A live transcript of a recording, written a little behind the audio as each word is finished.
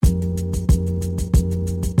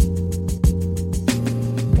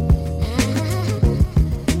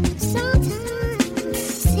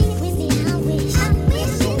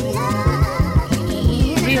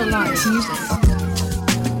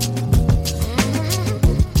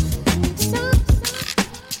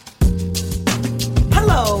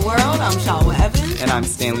And I'm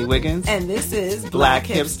Stanley Wiggins. And this is Black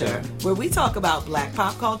Hipster, where we talk about black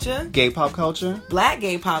pop culture, gay pop culture, black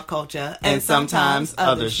gay pop culture, and sometimes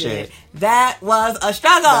other shit. That was a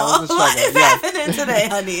struggle. What is happening today,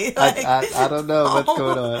 honey? I don't know what's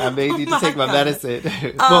going on. I may need to take my medicine.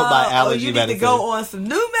 Well, my allergy you need medicine. to go on some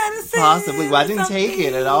new medicine? Possibly. Well, I didn't take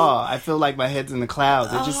it at all. I feel like my head's in the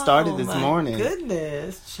clouds. It just started this morning.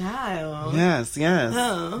 Goodness, child. Yes.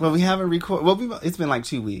 Huh. Well, we haven't recorded. Well, it's been like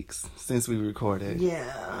 2 weeks since we recorded.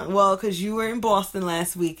 Yeah. Well, because you were in Boston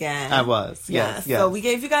last weekend. I was. Yes. So we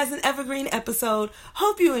gave you guys an evergreen episode.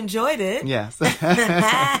 Hope you enjoyed it. Yes.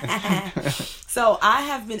 So I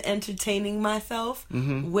have been entertaining myself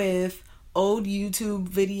with old YouTube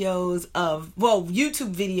videos of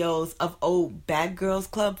old Bad Girls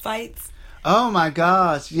Club fights. Oh my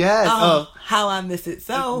gosh, yes. How I miss it.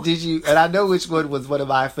 So did you? And I know which one was one of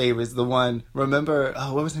my favorites. The one, remember,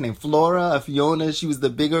 what was her name? Fiona. She was the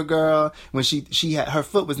bigger girl when she had her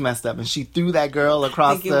foot was messed up and she threw that girl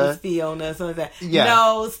across I think it was Fiona. So that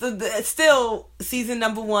no, still season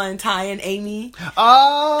number 1, Ty and Amy. Oh,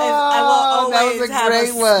 I will always that was a have great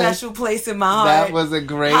a one. Special place in my heart. That was a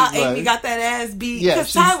great How one. Amy got that ass beat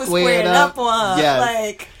because yeah, Ty was squared up on her.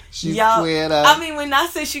 Yes. She squared up. I mean, when I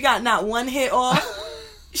say she got not one hit off,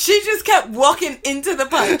 she just kept walking into the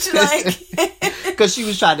punch, like because she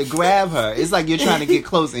was trying to grab her. It's like you're trying to get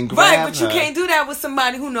close and grab her. Right, but you can't do that with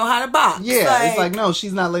somebody who know how to box. Yeah, it's like no,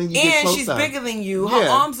 she's not letting you get close. And she's bigger than you. Her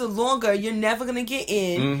arms are longer. You're never gonna get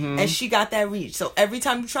in, and she got that reach. So every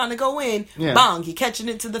time you're trying to go in, bong, you're catching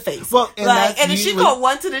it to the face. Well, and then she caught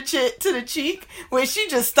one to the cheek when she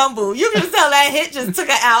just stumbled. You can tell that hit just took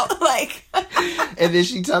her out. Like, and then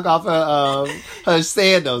she took off her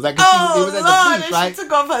sandals. Like, it was at the beach, right? She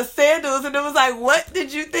took off her sandals, and it was like, what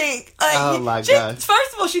did you think? Like, oh my god!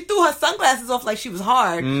 First of all, she threw her sunglasses off like she was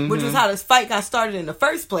hard, which was how this fight got started in the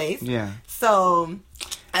first place. Yeah. So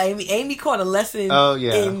Amy caught a lesson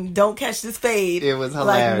in don't catch this fade. It was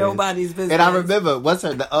hilarious. Like nobody's business. And I remember,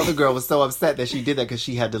 the other girl was so upset that she did that because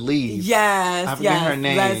she had to leave. Yes. I forget her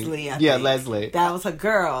name. Leslie, I think. Leslie. That was her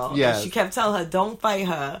girl. Yes. And she kept telling her, don't fight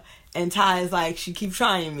her. And Ty is like, she keep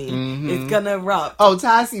trying me. It's gonna erupt. Oh,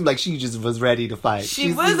 Ty seemed like she just was ready to fight.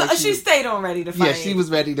 She stayed on ready to fight. Yeah, she was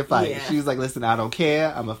ready to fight. Yeah. She was like, listen, I don't care.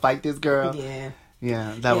 I'm gonna fight this girl. Yeah.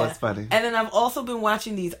 Yeah, that was funny. And then I've also been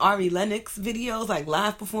watching these Ari Lennox videos, like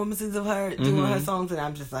live performances of her doing her songs, and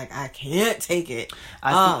I'm just like, I can't take it.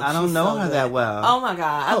 I don't know her that well. Oh my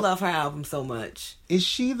god, I love her album so much. Is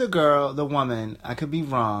she the woman, I could be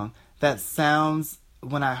wrong, that sounds,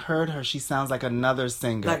 when I heard her, she sounds like another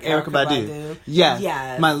singer. Like Erykah Badu.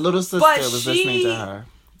 Yes. My little sister was listening to her.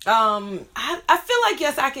 I feel like,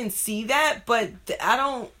 yes, I can see that, but I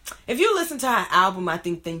don't. If you listen to her album, I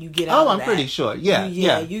think then you get out of that. Oh, I'm pretty sure. Yeah.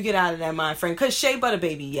 You get out of that mind frame. Because Shea Butter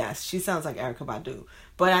Baby, yes, she sounds like Erykah Badu.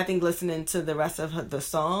 But I think listening to the rest of the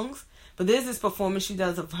songs, but there's this performance she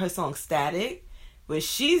does of her song Static, where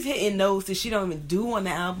she's hitting notes that she don't even do on the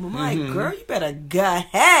album. I'm like, girl, you better go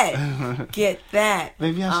ahead. Get that.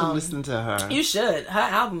 Maybe I should listen to her. You should. Her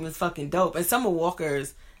album is fucking dope. And Summer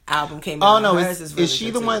Walker's album came out. Oh no, is she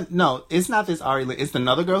the one? No, it's not this Ari Lennox. It's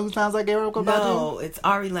another girl who sounds like Erykah Badu? No, it's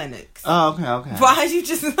Ari Lennox. Oh, okay. Why you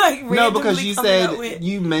just like randomly no, because you said with...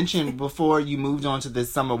 you mentioned before you moved on to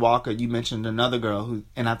this Summer Walker, you mentioned another girl who,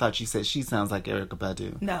 and I thought you said she sounds like Erykah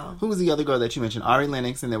Badu. No. Who was the other girl that you mentioned? Ari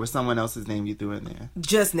Lennox, and there was someone else's name you threw in there.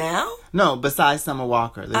 Just now? No, besides Summer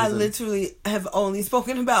Walker. I literally have only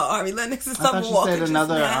spoken about Ari Lennox and Summer Walker. I thought you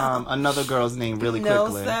said another girl's name really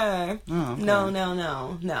quickly. No, sir. Oh,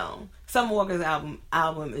 okay. No. Summer Walker's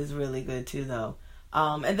album is really good too, though.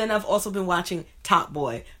 And then I've also been watching Top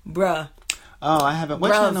Boy, bruh. Oh, I haven't.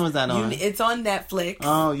 What channel is that on? It's on Netflix.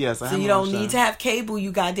 Oh yes, so you don't need to have cable.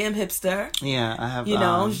 You goddamn hipster. Yeah, I have.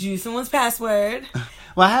 Use someone's password.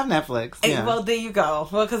 Well, I have Netflix. Yeah. Well, there you go.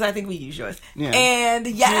 Well, because I think we use yours. Yeah. And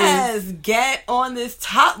yes, get on this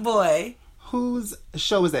Top Boy. Whose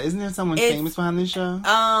show is that? Isn't there someone famous behind this show?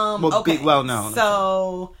 Okay. Big, well known.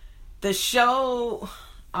 So the show.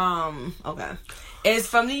 Okay. It's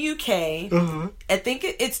from the UK. I think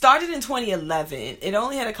it started in 2011. It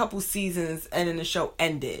only had a couple seasons and then the show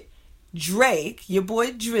ended. Drake, your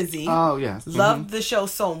boy Drizzy, loved the show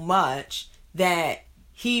so much that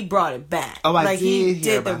he brought it back. Oh, he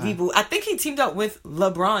did the reboot. I think he teamed up with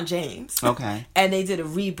LeBron James. Okay. And they did a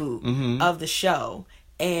reboot of the show.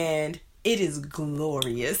 And it is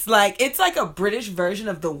glorious. It's like a British version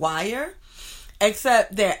of The Wire.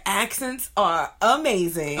 Except their accents are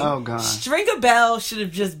amazing. Oh, God. Stringer Bell should have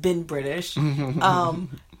just been British. And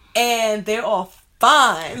they're all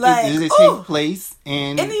fine. Does it take place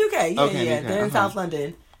in the UK? Yeah, okay, yeah. They're in South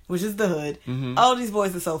London, which is the hood. All these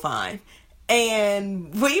boys are so fine.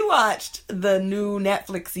 And we watched the new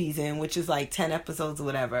Netflix season, which is like 10 episodes or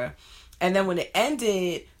whatever. And then when it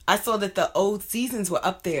ended, I saw that the old seasons were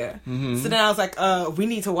up there. Mm-hmm. So then I was like, we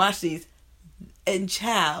need to watch these. And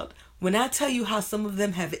child, when I tell you how some of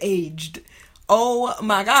them have aged, oh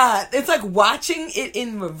my God. It's like watching it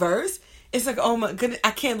in reverse. It's like, oh my goodness,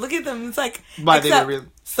 I can't look at them. It's like,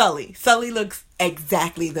 Sully. Sully looks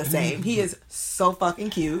exactly the same. He is so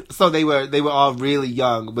fucking cute. So they were all really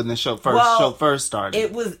young when the show first started.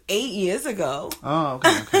 It was 8 years ago. Oh,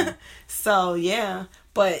 okay. So yeah,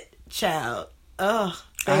 but child,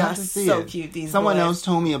 they are so cute. These Someone boys. else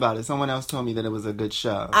told me about it. Someone else told me that it was a good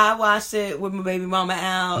show. I watched it with my baby mama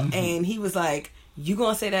out, and he was like, "You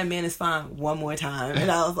gonna say that man is fine one more time?" And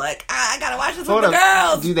I was like, I gotta watch this with the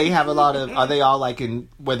girls. Do they have a lot of? Are they all like in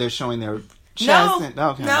where they're showing their chest?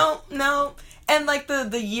 No. And like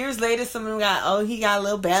the years later, some of them he got a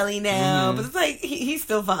little belly now, but it's like he's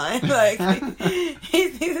still fine. Like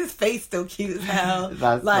his face still cute as hell.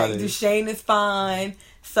 That's like funny. Duchesne is fine,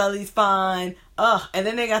 Sully's fine. And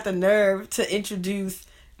then they got the nerve to introduce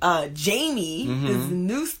Jamie,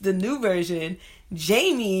 the new version.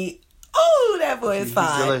 Jamie, oh, that boy is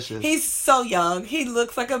fine. He's delicious. He's so young. He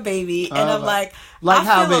looks like a baby, and I'm like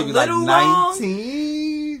how feel baby, a little like wrong.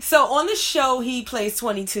 19? So on the show, he plays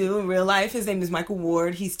 22. In real life, his name is Michael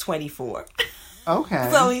Ward. He's 24. Okay.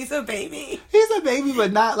 So he's a baby. He's a baby,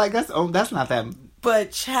 but not like that's not that.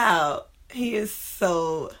 But child, he is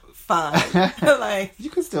so fine. Like you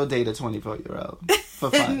can still date a 24-year-old for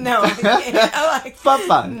fun. No, I can't. I'm like, for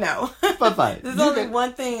fun. No, for fun. There's only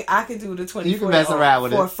one thing I can do with a 24-year-old. You can mess around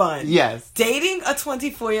with for it fun. Yes. Dating a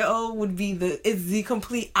 24-year-old would be the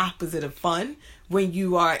complete opposite of fun when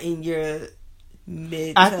you are in your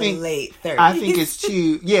mid to late 30s. I think it's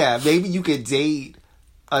too. Yeah, maybe you could date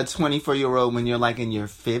a 24-year-old when you're like in your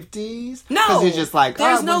 50s. No, because you're just like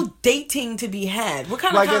there's no dating to be had. What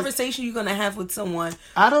kind of conversation are you gonna have with someone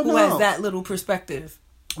who has that little perspective?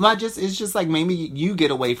 Well, it's just like maybe you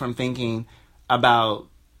get away from thinking about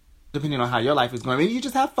depending on how your life is going. Maybe you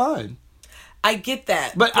just have fun. I get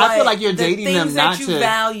that, but I feel like you're dating them not to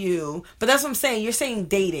value. But that's what I'm saying. You're saying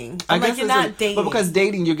dating. I guess you're not dating. But because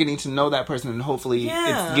dating, you're getting to know that person, and hopefully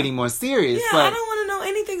it's getting more serious. Yeah, but I don't want to know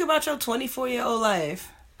anything about your 24-year-old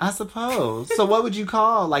life. I suppose. So what would you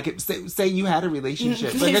call, like, say you had a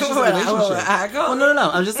relationship? But that's just a relationship. Well, no.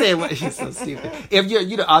 I'm just saying, it's so stupid. If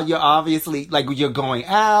you're obviously, like, you're going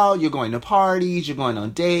out, you're going to parties, you're going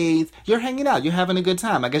on dates, you're hanging out, you're having a good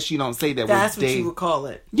time. I guess you don't say that that's what you would call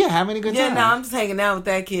it. Yeah, having a good time. Yeah, no, I'm just hanging out with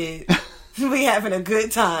that kid. We having a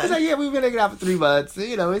good time. It's like, yeah, we've been hanging out for 3 months.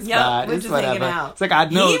 You know, it's fine. We're it's just whatever. hanging out. It's like, I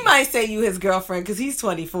know. He might say you his girlfriend because he's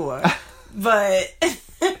 24. But...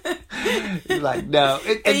 You're like, no.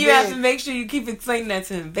 And you have to make sure you keep explaining that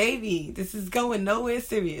to him. Baby, this is going nowhere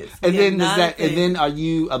serious. And then are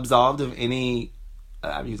you absolved of any,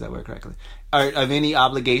 I've used that word correctly, or of any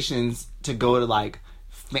obligations to go to like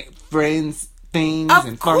friends things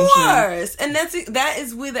and functions? Of course. And that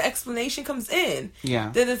is where the explanation comes in. Yeah.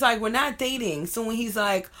 That it's like, we're not dating. So when he's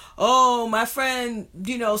like, oh, my friend,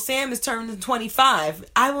 Sam is turning 25,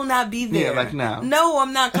 I will not be there. Yeah, like no. No,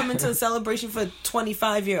 I'm not coming to a celebration for a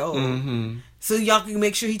 25-year-old. Mm-hmm. So y'all can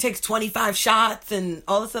make sure he takes 25 shots and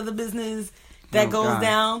all this other business that goes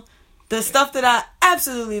down. The stuff that I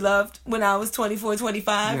absolutely loved when I was 24,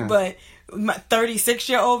 25, but my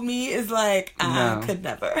 36-year-old me is like, I could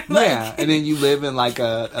never. Yeah, and then you live in like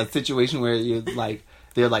a situation where you're like,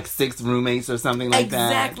 there are like 6 roommates or something like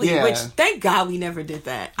that. Exactly, which thank God we never did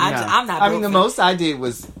that. I'm not. I mean, the most I did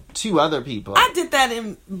was 2 other people. I did that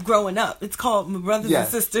in growing up. It's called my brothers and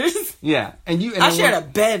sisters. Yeah, and I shared a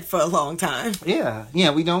bed for a long time. Yeah,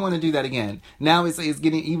 we don't want to do that again. Now it's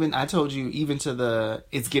getting even. I told you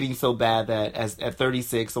it's getting so bad that at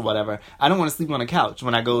 36 or whatever, I don't want to sleep on a couch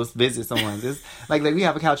when I go visit someone. It's like we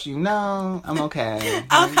have a couch. No, I'm okay.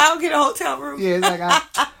 I'll get a hotel room. Yeah, it's like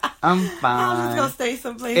I'm fine. I'm just gonna stay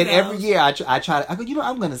someplace and else. every year I try to, I go,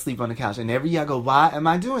 I'm gonna sleep on the couch. And every year I go, why am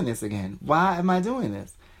I doing this again? Why am I doing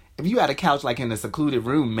this? If you had a couch like in a secluded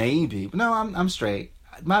room, maybe. But no, I'm straight.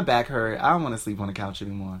 My back hurt. I don't want to sleep on the couch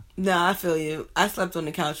anymore. No, I feel you. I slept on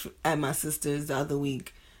the couch at my sister's the other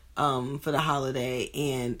week for the holiday,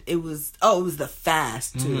 and it was the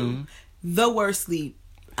fast too. Mm-hmm. The worst sleep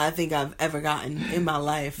I think I've ever gotten in my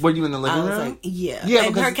life. Were you in the living room? Like, yeah.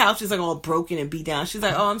 And her couch is like all broken and beat down. She's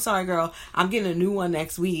like, oh, I'm sorry, girl. I'm getting a new one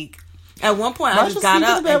next week. At one point, I just got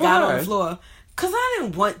up and got on the floor because I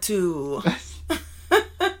didn't want to.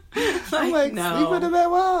 I'm like, no. Sleep in the bed,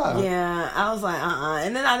 wow. Yeah, I was like,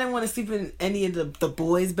 And then I didn't want to sleep in any of the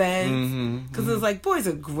boys' beds. Because it was like, boys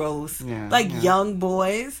are gross. Yeah, young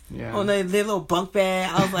boys on their little bunk bed.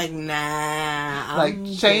 I was like, nah. Like,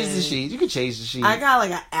 change the sheet. You can change the sheet. I got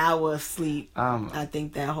like an hour of sleep, I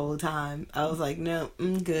think, that whole time. I was like, no,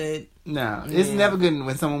 I'm good. No, it's never good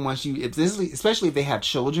when someone wants you, especially if they have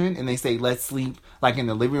children and they say, let's sleep like in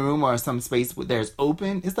the living room or some space where there's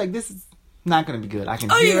open. It's like, this is not going to be good. I can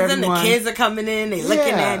hear everyone. Then the kids are coming in, they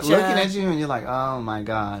looking at you. And you're like, oh my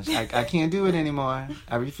gosh, I can't do it anymore.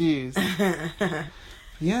 I refuse.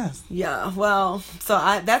 Yes. Yeah, well, so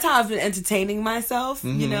that's how I've been entertaining myself,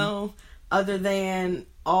 you know, other than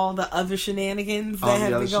all the other shenanigans that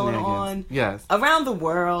have been going on around the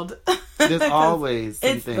world. There's always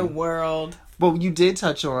something. It's the world. Well, you did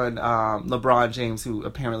touch on LeBron James, who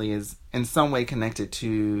apparently is in some way connected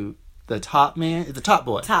to the Top Man. The Top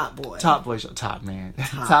Boy. Top Boy. Top Boy Show. Top Man.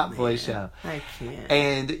 Top Boy Show. I can't.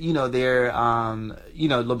 And, you know,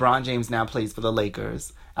 LeBron James now plays for the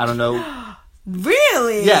Lakers. I don't know.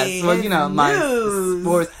 Really? Yes. Well, you know, my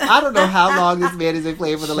sports. I don't know how long this man has been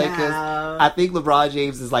playing for the Lakers. I think LeBron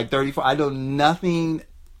James is like 34. I know nothing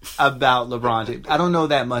about LeBron James. I don't know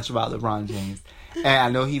that much about LeBron James. And I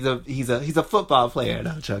know he's a football player.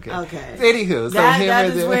 No, joking. Okay. Anywho, so that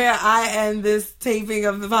is where I end this taping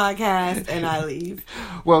of the podcast and I leave.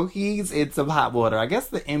 Well, he's in some hot water. I guess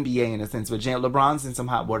the NBA in a sense, but LeBron's in some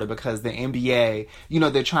hot water because the NBA, you know,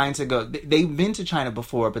 they're trying to go. They've been to China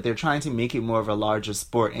before, but they're trying to make it more of a larger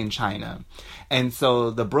sport in China. And so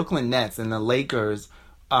the Brooklyn Nets and the Lakers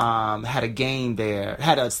had a game there,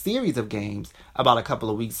 had a series of games about a couple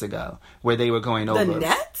of weeks ago where they were going over. The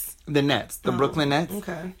Nets? The Nets, the Brooklyn Nets.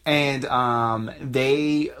 Okay. And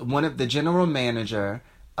one of the general manager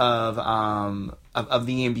of the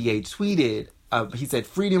NBA tweeted, he said,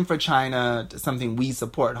 "Freedom for China, something we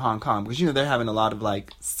support Hong Kong." Because, you know, they're having a lot of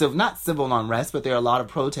not civil unrest, but there are a lot of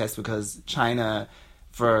protests because China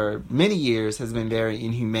for many years has been very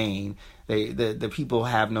inhumane. The people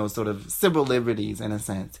have no sort of civil liberties in a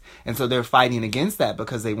sense. And so they're fighting against that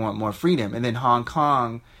because they want more freedom. And then Hong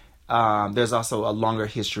Kong, there's also a longer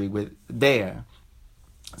history with there.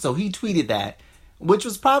 So he tweeted that, which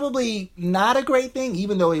was probably not a great thing,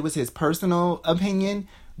 even though it was his personal opinion.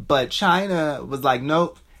 But China was like,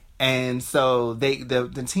 nope. And so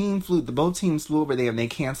both teams flew over there and they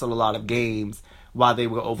canceled a lot of games while they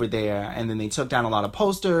were over there. And then they took down a lot of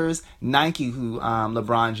posters. Nike, who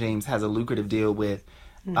LeBron James has a lucrative deal with,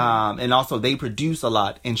 and also they produce a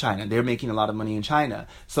lot in China. They're making a lot of money in China.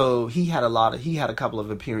 So he had a couple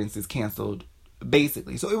of appearances canceled,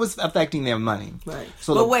 basically. So it was affecting their money. Right.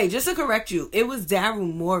 So but wait, just to correct you, it was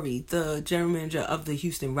Daryl Morey, the general manager of the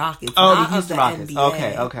Houston Rockets. Oh, the Houston Rockets.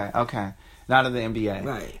 NBA. Okay. Not of the NBA.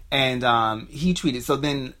 Right. And he tweeted, so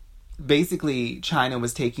then basically China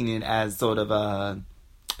was taking it as sort of a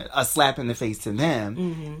slap in the face to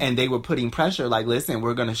them, and they were putting pressure like, listen,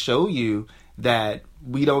 we're going to show you that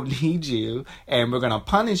we don't need you, and we're going to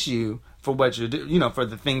punish you for what you're doing, you know, for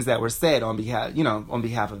the things that were said on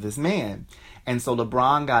behalf of this man. And so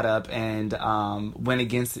LeBron got up and went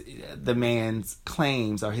against the man's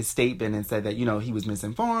claims or his statement and said that, you know, he was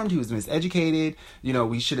misinformed, he was miseducated, you know,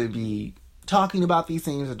 we shouldn't be talking about these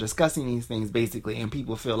things or discussing these things, basically. And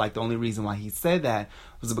people feel like the only reason why he said that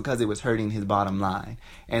was because it was hurting his bottom line.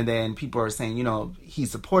 And then people are saying, you know, he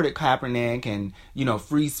supported Kaepernick and, you know,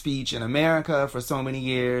 free speech in America for so many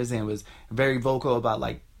years and was very vocal about,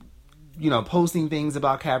 like, you know, posting things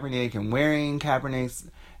about Kaepernick and wearing Kaepernick's,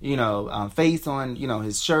 you know, face on, you know,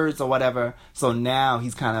 his shirts or whatever. So now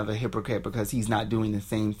he's kind of a hypocrite because he's not doing the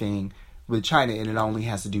same thing with China, and it only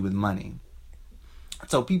has to do with money.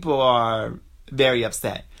 So people are very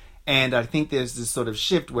upset. And I think there's this sort of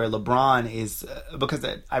shift where LeBron is, because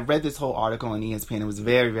I read this whole article on ESPN. It was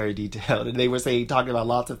very, very detailed. And they were talking about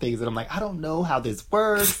lots of things. And I'm like, I don't know how this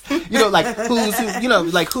works. You know, like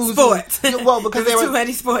who's sports. Well, because there were too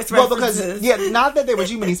many sports references. Because, not that there were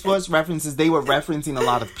too many sports references. They were referencing a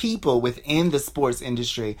lot of people within the sports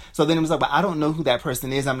industry. So then it was like, well, I don't know who that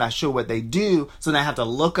person is. I'm not sure what they do. So then I have to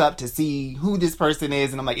look up to see who this person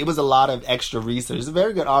is. And I'm like, it was a lot of extra research. It's a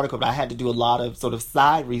very good article, but I had to do a lot of sort of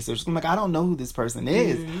side research. I'm like, I don't know who this person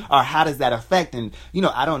is, or how does that affect? And, you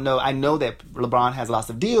know, I don't know. I know that LeBron has lots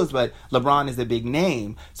of deals, but LeBron is a big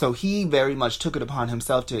name. So he very much took it upon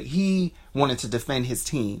himself he wanted to defend his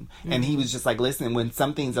team. And he was just like, listen, when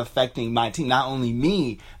something's affecting my team, not only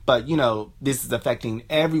me, but, you know, this is affecting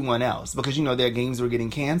everyone else. Because, you know, their games were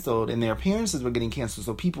getting canceled and their appearances were getting canceled.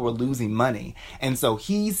 So people were losing money. And so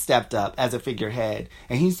he stepped up as a figurehead.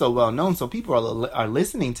 And he's so well known. So people are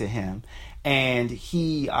listening to him. And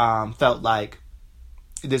he felt like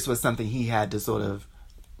this was something he had to sort of,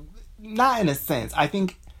 not in a sense, I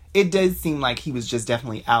think it does seem like he was just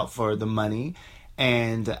definitely out for the money.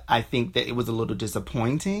 And I think that it was a little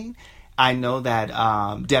disappointing. I know that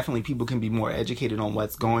definitely people can be more educated on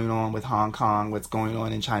what's going on with Hong Kong, what's going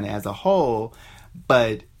on in China as a whole.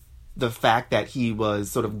 But the fact that he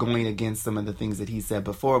was sort of going against some of the things that he said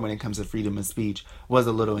before when it comes to freedom of speech was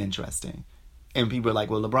a little interesting. And people are like,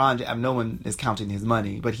 well, LeBron, no one is counting his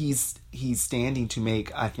money, but he's standing to make,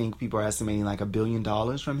 I think people are estimating like $1 billion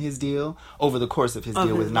from his deal over the course of his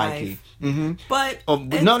deal with Nike. Mm-hmm.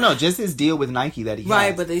 But just his deal with Nike that he right,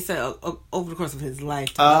 has. But they said over the course of his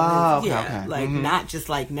life. Okay. Like not just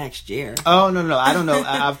like next year. Oh no, I don't know.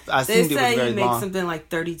 I they assumed it was say very he makes long. something like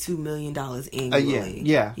 $32 million annually.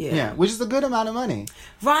 Yeah, which is a good amount of money.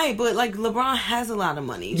 Right, but like LeBron has a lot of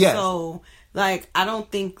money, so. Like, I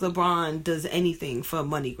don't think LeBron does anything for a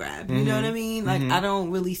money grab. You know what I mean? Like, I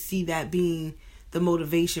don't really see that being the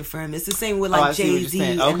motivation for him. It's the same with, like, Jay-Z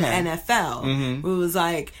and the NFL. Where it was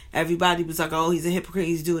like, everybody was like, oh, he's a hypocrite,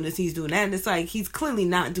 he's doing this, he's doing that. And it's like, he's clearly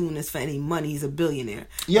not doing this for any money. He's a billionaire.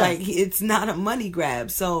 Yeah. Like, it's not a money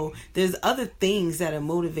grab. So, there's other things that are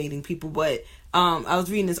motivating people. But I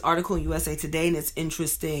was reading this article in USA Today, and it's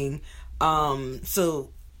interesting. So,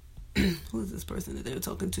 who is this person that they were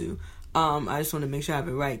talking to? I just want to make sure I have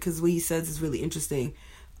it right, because what he says is really interesting.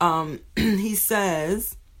 He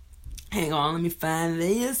says, hang on, let me find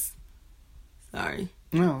this. Sorry.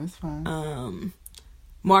 No, it's fine.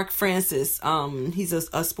 Mark Francis, he's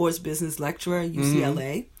a sports business lecturer at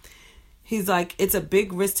UCLA. He's like, it's a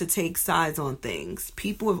big risk to take sides on things.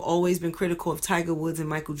 People have always been critical of Tiger Woods and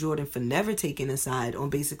Michael Jordan for never taking a side on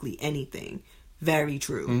basically anything. Very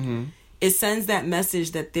true. It sends that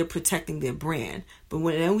message that they're protecting their brand. But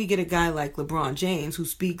then we get a guy like LeBron James who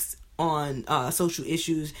speaks on social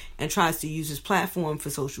issues and tries to use his platform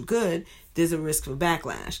for social good, there's a risk for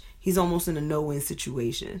backlash. He's almost in a no-win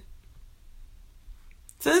situation.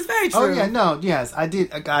 So it's very true. Oh, yeah, no, yes, I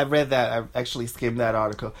did. I read that. I actually skimmed that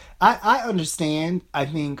article. I understand. I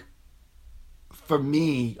think for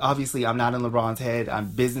me, obviously, I'm not in LeBron's head.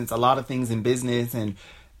 I'm business, a lot of things in business, and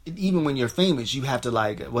even when you're famous, you have to,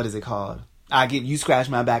 like, what is it called? You scratch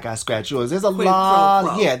my back, I scratch yours. There's a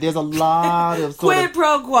lot. Yeah, there's a lot of quid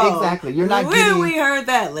pro quo. Exactly. You're not Where getting. We heard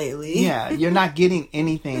that lately. Yeah, you're not getting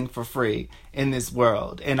anything for free in this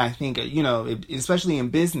world. And I think, especially in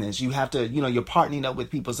business, you have to, you're partnering up with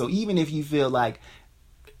people. So even if you feel like,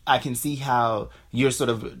 I can see how you're sort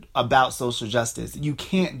of about social justice, you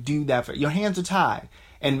can't do that your hands are tied.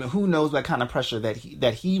 And who knows what kind of pressure that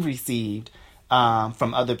he received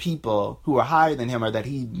from other people who are higher than him or that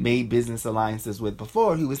he made business alliances with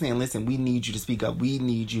before, who was saying, listen, we need you to speak up. We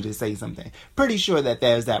need you to say something. Pretty sure that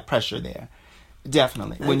there's that pressure there.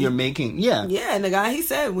 Definitely. When you're making, Yeah, and the guy, he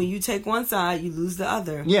said, when you take one side, you lose the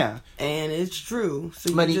other. Yeah. And it's true. So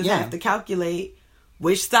you just have to calculate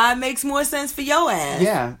which side makes more sense for your ass.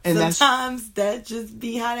 Yeah. And sometimes that just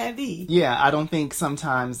be how that be. Yeah, I don't think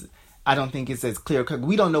it's as clear.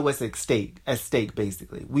 We don't know what's at stake,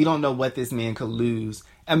 basically. We don't know what this man could lose.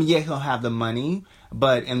 I mean, yeah, he'll have the money,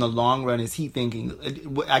 but in the long run, is he thinking...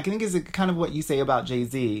 I think it's kind of what you say about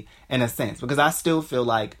Jay-Z, in a sense, because I still feel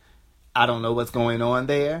like I don't know what's going on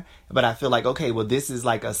there, but I feel like, okay, well, this is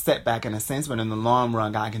like a setback in a sense, but in the long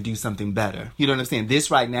run, I can do something better. You know what I'm saying?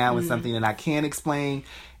 This right now is something that I can't explain.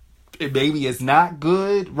 Maybe it's not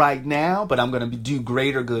good right now, but I'm going to do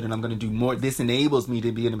greater good and I'm going to do more. This enables me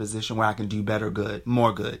to be in a position where I can do better good,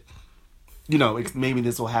 more good. Maybe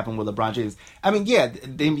this will happen with LeBron James. I mean, yeah,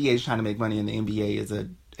 the NBA is trying to make money, and the NBA is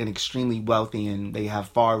an extremely wealthy, and they have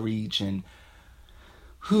far reach, and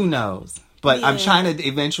who knows? But I'm trying to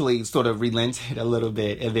eventually sort of relent it a little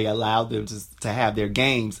bit, and they allow them to have their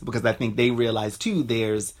games, because I think they realize too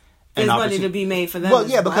there's money to be made for them. Well,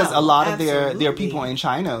 yeah, because a lot of there are people in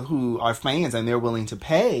China who are fans, and they're willing to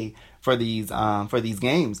pay for these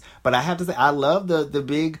games. But I have to say, I love the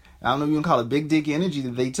big, I don't know if you can call it big dick energy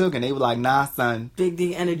that they took, and they were like, nah, son. Big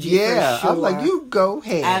dick energy. Yeah, for sure. I was like, you go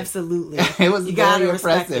ahead. Absolutely. It was very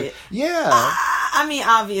impressive. Yeah. I mean,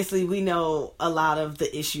 obviously, we know a lot of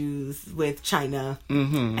the issues with China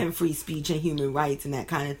and free speech and human rights and that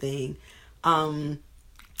kind of thing.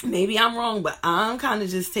 Maybe I'm wrong, but I'm kind of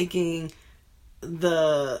just taking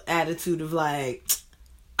the attitude of like,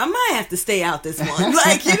 I might have to stay out this one.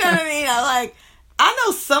 Like, you know what I mean? I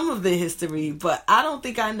know some of the history, but I don't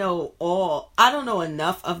think I know all. I don't know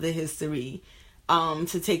enough of the history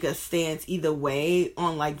to take a stance either way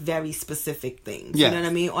on like very specific things. Yes. You know what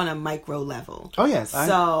I mean? On a micro level. Oh, yes.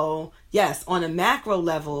 So, yes, on a macro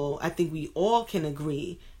level, I think we all can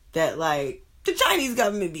agree that like the Chinese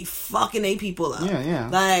government be fucking they people up. Yeah.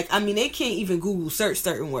 Like, I mean, they can't even Google search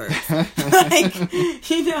certain words. Like,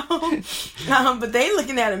 you know? But they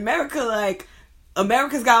looking at America like,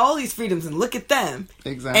 America's got all these freedoms and look at them.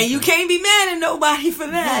 Exactly. And you can't be mad at nobody for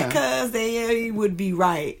that because they would be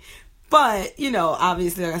right. But, you know,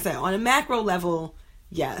 obviously, like I said, on a macro level,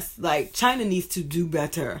 yes, like China needs to do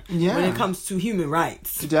better when it comes to human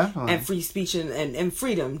rights. Definitely. And free speech and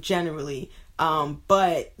freedom generally.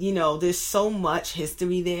 But, you know, there's so much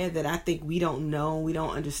history there that I think we don't know, we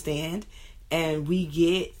don't understand. And we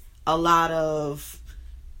get a lot of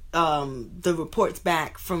the reports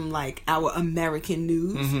back from like our American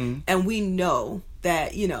news, and we know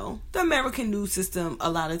that, you know, the American news system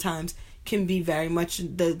a lot of times can be very much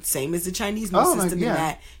the same as the Chinese news system in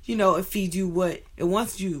that, you know, it feeds you what it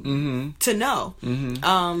wants you to know.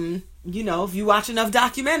 You know, if you watch enough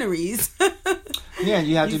documentaries,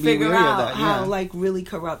 you have to be figure wary out of that. how like really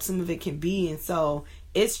corrupt some of it can be. And so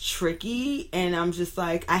it's tricky, and I'm just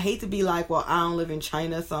like, I hate to be like, well, I don't live in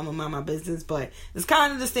China, so I'm gonna mind my business, but it's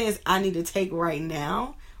kind of the stance I need to take right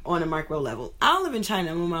now on a micro level. I don't live in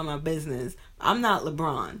China, I'm gonna mind my business. I'm not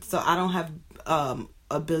LeBron, so I don't have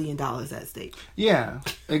 $1 billion at stake. Yeah,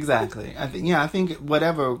 exactly. I think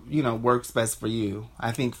whatever, you know, works best for you.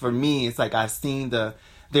 I think for me, it's like I've seen there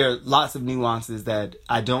are lots of nuances that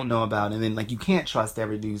I don't know about, and then like you can't trust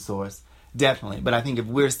every news source, definitely. But I think if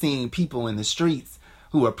we're seeing people in the streets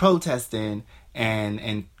who are protesting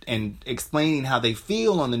and explaining how they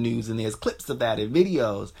feel on the news, and there's clips of that in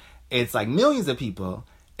videos, it's like millions of people.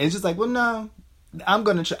 And it's just like, well, no, I'm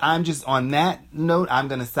just on that note, I'm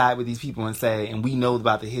gonna side with these people and say, and we know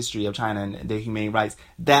about the history of China and their humane rights,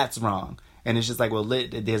 that's wrong. And it's just like, well,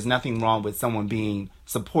 there's nothing wrong with someone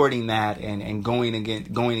supporting that and going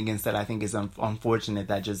against that. I think is unfortunate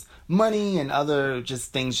that just money and other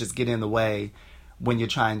just things just get in the way when you're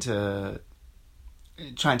trying to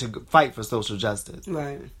fight for social justice.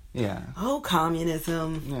 Right. Yeah. Oh,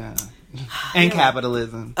 communism. Yeah. And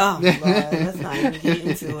capitalism. Oh, Lord, let's not even get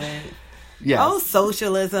into it. Yes. Oh,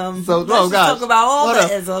 socialism. So, let's just talk about all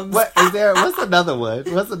the isms. What is there? What's another one?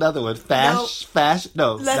 No, Let's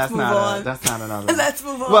that's move on. That's not another one. Let's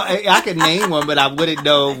move on. Well, I could name one, but I wouldn't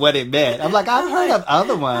know what it meant. I'm like, I've heard of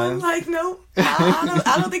other ones. I'm like, nope.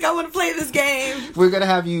 I don't think I want to play this game. We're gonna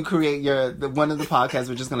have you create one of the podcasts.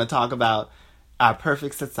 We're just gonna talk about our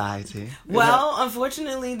perfect society. Well,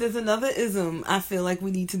 unfortunately, there's another ism I feel like we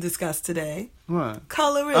need to discuss today. What?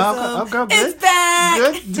 Colorism. Girl, it's back.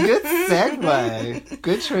 Good segue.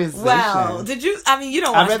 Good transition. Wow. You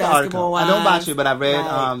don't watch Basketball Wives. I don't watch it, but I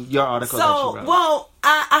read your article that you wrote. Well,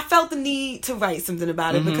 I felt the need to write something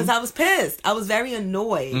about it because I was pissed. I was very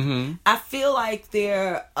annoyed. I feel like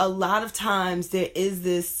a lot of times there is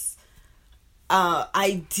this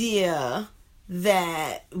idea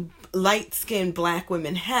that light-skinned black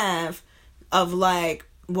women have of like,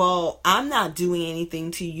 well, I'm not doing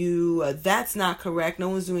anything to you. That's not correct. No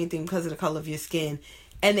one's doing anything because of the color of your skin.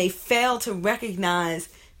 And they fail to recognize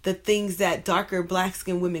the things that darker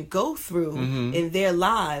black-skinned women go through in their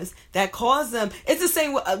lives that cause them. It's the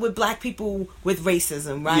same with black people with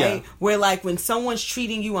racism, right? Yeah. Where like when someone's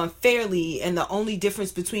treating you unfairly and the only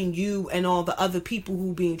difference between you and all the other people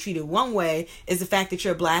who are being treated one way is the fact that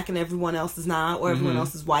you're black and everyone else is not, or everyone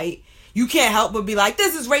else is white. You can't help but be like,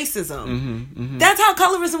 this is racism. That's how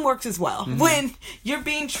colorism works as well. When you're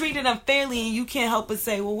being treated unfairly and you can't help but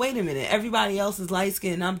say, well, wait a minute, everybody else is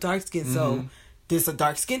light-skinned and I'm dark-skinned, so this a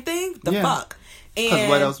dark-skinned thing? The fuck? Because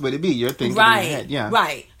what else would it be? You're thinking in your head. Yeah.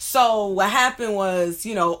 Right. So what happened was,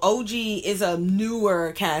 OG is a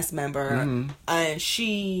newer cast member, and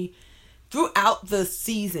she, throughout this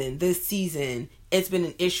season, it's been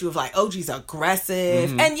an issue of like, OG's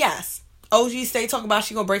aggressive. And yes, OG stay talking about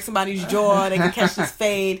she gonna break somebody's jaw, they can catch this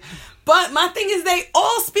fade. But my thing is they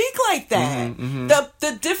all speak like that.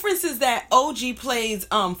 The difference is that OG plays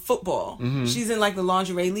football. She's in like the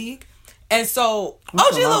lingerie league. And so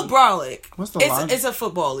OG a little brolic. What's the it's a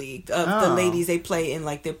football league of the ladies. They play in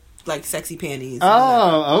like their like sexy panties.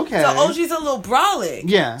 Oh, okay. So OG's a little brolic.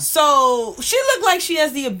 Yeah. So she looked like she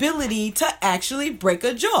has the ability to actually break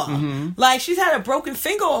a jaw. Like she's had a broken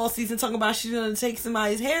finger all season talking about she's gonna take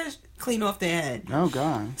somebody's hair clean off their head. Oh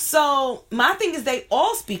God. So my thing is they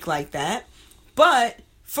all speak like that, but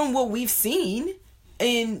from what we've seen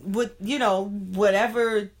in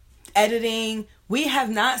whatever editing, we have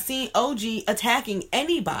not seen OG attacking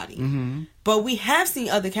anybody. But we have seen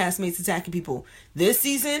other castmates attacking people this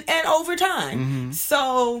season and over time.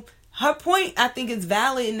 So her point, I think, is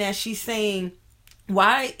valid in that she's saying,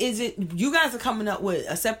 Why is it you guys are coming up with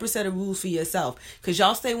a separate set of rules for yourself? Because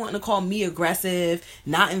y'all stay wanting to call me aggressive,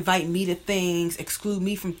 not invite me to things, exclude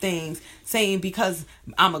me from things, saying because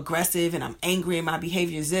I'm aggressive and I'm angry and my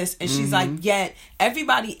behavior is this. And she's like, yet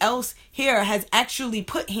everybody else here has actually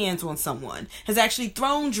put hands on someone, has actually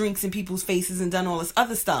thrown drinks in people's faces and done all this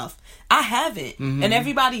other stuff. I haven't. And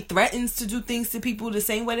everybody threatens to do things to people the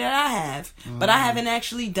same way that I have. But I haven't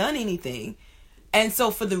actually done anything. And so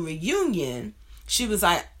for the reunion, she was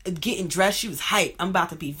like getting dressed. She was hyped. I'm about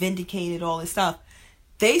to be vindicated, all this stuff.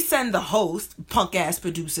 They send the host, punk ass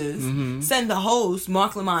producers, send the host,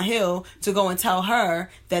 Mark Lamont Hill, to go and tell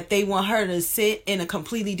her that they want her to sit in a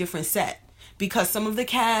completely different set. Because some of the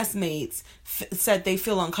castmates said they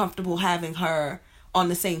feel uncomfortable having her on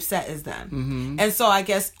the same set as them. And so I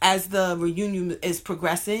guess as the reunion is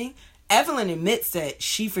progressing, Evelyn admits that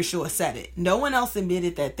she for sure said it. No one else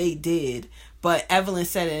admitted that they did. But Evelyn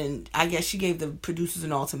said it, and I guess she gave the producers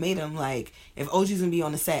an ultimatum, like, if OG's going to be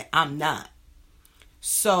on the set, I'm not.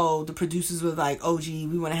 So the producers were like, OG,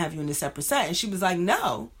 we want to have you in a separate set. And she was like,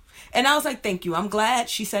 no. And I was like, thank you. I'm glad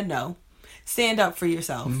she said no. Stand up for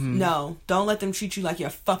yourself. No. Don't let them treat you like you're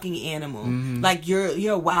a fucking animal. Like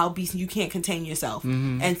you're a wild beast and you can't contain yourself.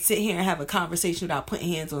 And sit here and have a conversation without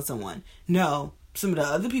putting hands on someone. No. Some of the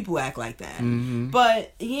other people act like that.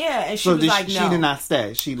 But yeah, and she was like, no. She did not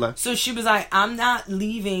stay. She left. So she was like, I'm not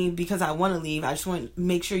leaving because I want to leave. I just want to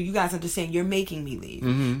make sure you guys understand you're making me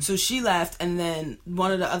leave. So she left, and then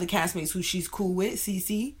one of the other castmates who she's cool with,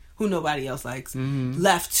 Cece, who nobody else likes,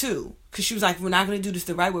 left too. Because she was like, we're not going to do this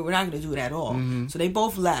the right way. We're not going to do it at all. So they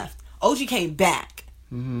both left. OG came back.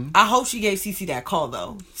 I hope she gave Cece that call,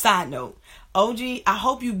 though. Side note. OG, I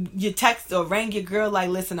hope you text or rang your girl like,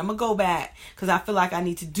 listen, I'm going to go back because I feel like I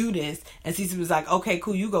need to do this. And Cece was like, okay,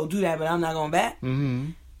 cool, you go do that, but I'm not going back.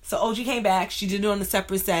 So OG came back. She did it on a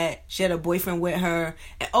separate set. She had a boyfriend with her.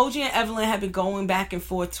 And OG and Evelyn had been going back and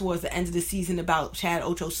forth towards the end of the season about Chad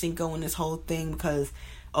Ochocinco and this whole thing because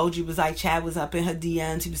OG was like, Chad was up in her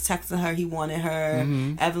DMs. He was texting her. He wanted her.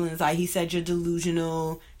 Evelyn's like, he said you're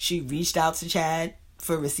delusional. She reached out to Chad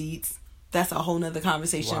for receipts. That's a whole nother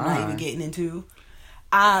conversation. Why? I'm not even getting into.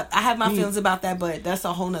 I have my feelings about that, but that's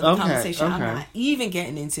a whole nother conversation I'm not even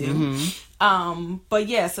getting into. But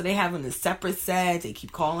yeah, so they having a separate set. They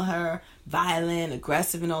keep calling her violent,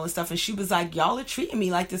 aggressive, and all this stuff. And she was like, y'all are treating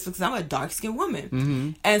me like this because I'm a dark-skinned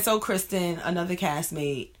woman. And so Kristen, another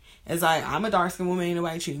castmate, is like, I'm a dark-skinned woman. Ain't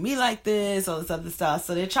nobody treating me like this, all this other stuff.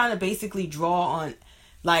 So they're trying to basically draw on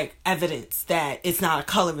like evidence that it's not a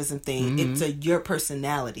colorism thing, it's a your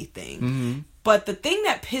personality thing. But the thing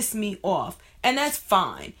that pissed me off, and that's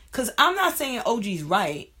fine, because I'm not saying OG's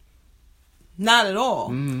right, not at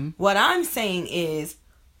all. What I'm saying is,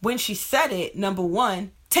 when she said it, number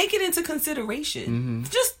one, take it into consideration.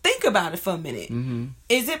 Just think about it for a minute.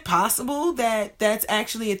 Is it possible that that's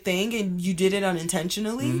actually a thing and you did it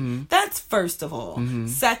unintentionally? That's first of all.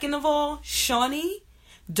 Second of all, Shawnee,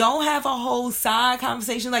 don't have a whole side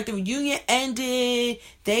conversation like the reunion ended,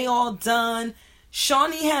 they all done.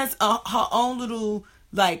 Shawnee has her own little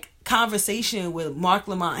like conversation with Mark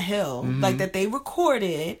Lamont Hill, like that they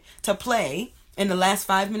recorded to play in the last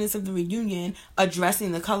 5 minutes of the reunion,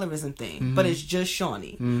 addressing the colorism thing. But it's just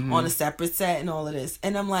Shawnee on a separate set and all of this.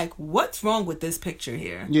 And I'm like, what's wrong with this picture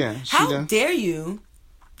here? Yeah, how dare you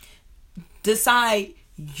decide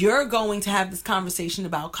you're going to have this conversation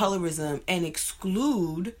about colorism and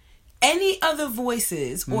exclude any other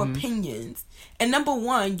voices or opinions. And number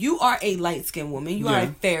one, you are a light-skinned woman. You are a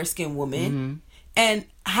fair-skinned woman. And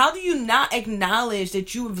how do you not acknowledge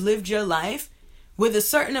that you have lived your life with a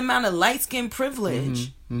certain amount of light-skinned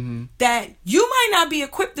privilege that you might not be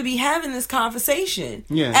equipped to be having this conversation?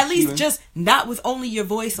 At least just not with only your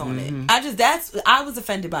voice on it. I was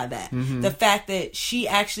offended by that. The fact that she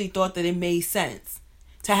actually thought that it made sense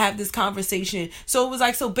to have this conversation. So it was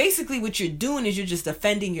like, so basically what you're doing is you're just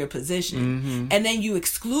defending your position. And then you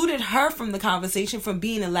excluded her from the conversation from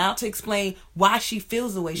being allowed to explain why she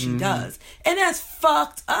feels the way she does. And that's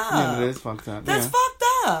fucked up. Yeah, it is fucked up. That's fucked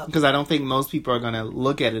up. Because I don't think most people are going to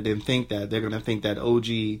look at it and think that. They're going to think that OG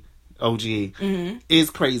is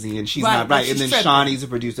crazy and she's not right. And then tripping. Shawnee's a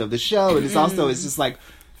producer of the show. And it's also, it's just like,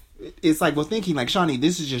 it's like, well, thinking like, Shawnee,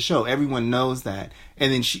 this is your show. Everyone knows that.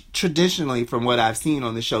 And then she, traditionally, from what I've seen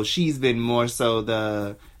on the show, she's been more so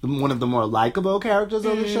the one of the more likable characters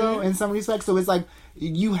on the show in some respects. So it's like,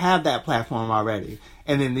 you have that platform already.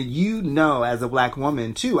 And then you know, as a black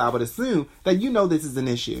woman, too, I would assume, that you know this is an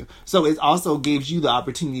issue. So it also gives you the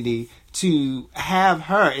opportunity to have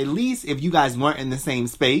her, at least if you guys weren't in the same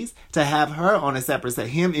space, to have her on a separate set,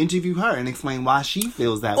 him interview her and explain why she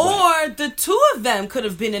feels that way. Or the two of them could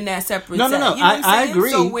have been in that separate set. No, you know I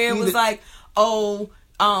agree. So where it was like,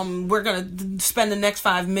 we're going to spend the next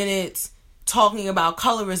 5 minutes talking about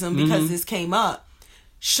colorism because this came up.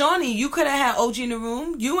 Shawnee, you could have had OG in the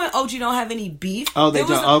room. You and OG don't have any beef. Oh, they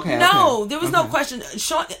don't? Okay. No, there was no question.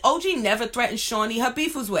 OG never threatened Shawnee. Her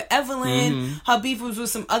beef was with Evelyn. Her beef was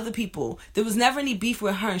with some other people. There was never any beef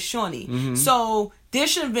with her and Shawnee. So there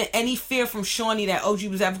shouldn't have been any fear from Shawnee that OG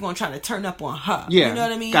was ever going to try to turn up on her. Yeah. You know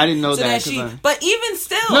what I mean? I didn't know that. But even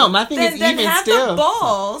still. No, my thing is then even have still. the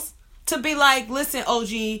balls to be like, listen,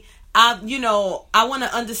 OG, I want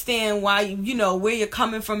to understand why, where you're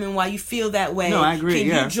coming from and why you feel that way. No, I agree.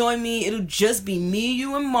 Can you join me? It'll just be me,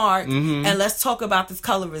 you, and Mark, and let's talk about this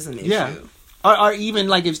colorism issue. Yeah. Or even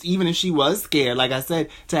like if she was scared, like I said,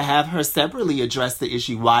 to have her separately address the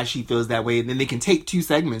issue why she feels that way, and then they can take 2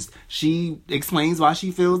 segments. She explains why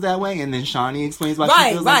she feels that way, and then Shawnee explains why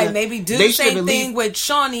she feels that way. Maybe do the same thing with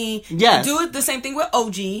Shawnee. Yes. Do it the same thing with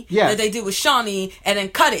OG that they did with Shawnee, and then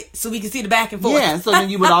cut it so we can see the back and forth. Yeah, so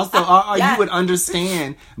then you would also, or you would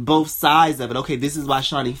understand both sides of it. Okay, this is why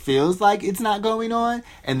Shawnee feels like it's not going on,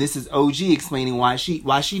 and this is OG explaining why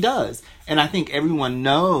she does. And I think everyone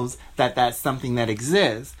knows that that's something that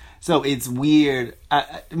exists. So it's weird.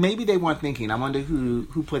 Maybe they weren't thinking. I wonder who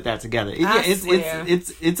put that together.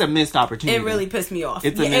 It's a missed opportunity. It really pissed me off.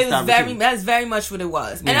 It's a missed opportunity. That's very much what it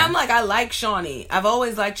was. And I'm like, I like Shawnee. I've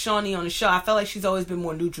always liked Shawnee on the show. I felt like she's always been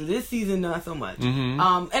more neutral. This season, not so much.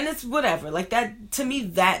 And it's whatever. Like that, to me,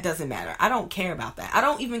 that doesn't matter. I don't care about that. I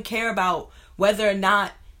don't even care about whether or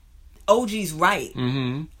not OG's right.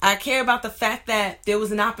 I care about the fact that there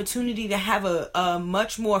was an opportunity to have a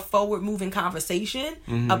much more forward moving conversation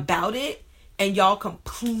about it, and y'all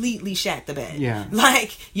completely shat the bed. Yeah.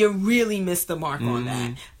 Like, you really missed the mark on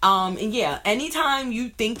that. And yeah, anytime you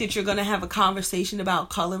think that you're gonna have a conversation about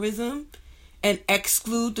colorism and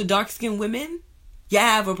exclude the dark skinned women, you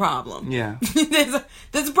have a problem. Yeah.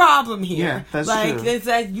 there's a problem here. Yeah, that's true. It's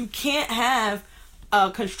like you can't have a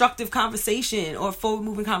constructive conversation or forward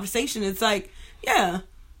moving conversation. It's like, we have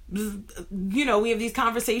these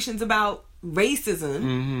conversations about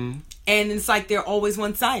racism, and it's like they're always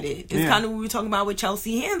one sided. It's kind of what we were talking about with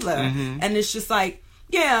Chelsea Handler, and it's just like,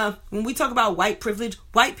 when we talk about white privilege,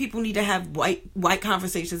 white people need to have white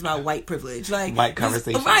conversations about white privilege, like white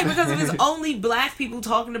conversations, right? Because if it's only black people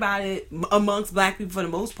talking about it amongst black people for the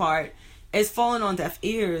most part, it's falling on deaf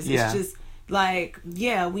ears. It's just like,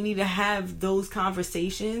 we need to have those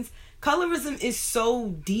conversations. Colorism is so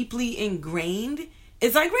deeply ingrained.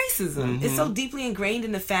 It's like racism. It's so deeply ingrained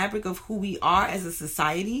in the fabric of who we are as a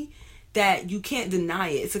society that you can't deny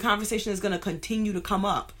it. It's a conversation that's going to continue to come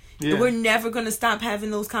up. Yeah. We're never going to stop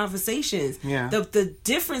having those conversations. Yeah. The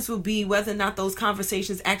difference will be whether or not those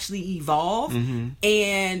conversations actually evolve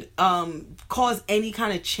and cause any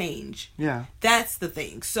kind of change. Yeah. That's the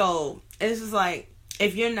thing. So it's just like,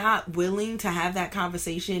 if you're not willing to have that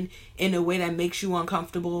conversation in a way that makes you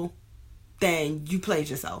uncomfortable, then you played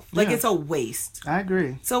yourself. Like, it's a waste. I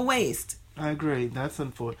agree. It's a waste. I agree. That's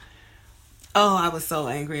unfortunate. Oh, I was so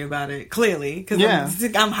angry about it, clearly. Because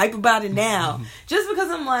I'm hype about it now. Just because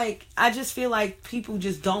I'm like, I just feel like people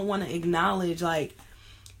just don't want to acknowledge, like,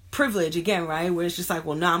 privilege again, right? Where it's just like,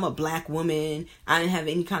 well, no, I'm a black woman. I didn't have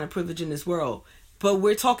any kind of privilege in this world. But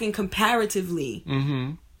we're talking comparatively.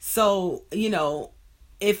 So,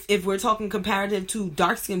 if we're talking comparative to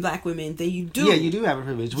dark-skinned black women, then you do. Yeah, you do have a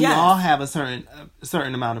privilege. We all have a certain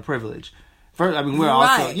amount of privilege. First, I mean, we're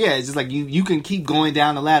also, it's just like you can keep going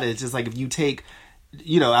down the ladder. It's just like if you take,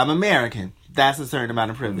 I'm American. That's a certain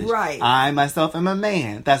amount of privilege. Right. I myself am a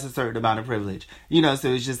man. That's a certain amount of privilege.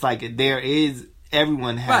 So it's just like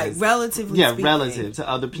everyone has. Right, relatively speaking. Relative to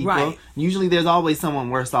other people. Right. Usually there's always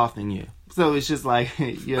someone worse off than you. So it's just like...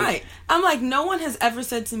 Right. I'm like, no one has ever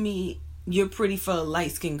said to me, you're pretty for a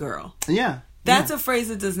light-skinned girl. Yeah. That's a phrase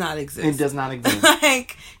that does not exist. It does not exist.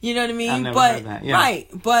 Like, you know what I mean? I've never heard that. Yeah. Right,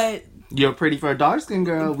 but... You're pretty for a dark-skinned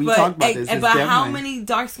girl. We talked about this. But how many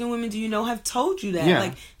dark-skinned women do you know have told you that? Yeah.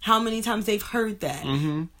 Like, how many times they've heard that?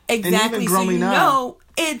 Mm-hmm. Exactly. So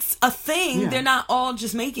it's a thing. Yeah. They're not all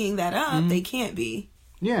just making that up. They can't be.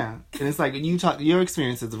 Yeah. And it's like your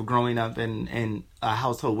experiences of growing up in a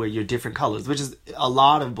household where you're different colors, which is a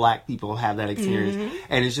lot of black people have that experience.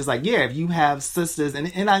 And it's just like, if you have sisters,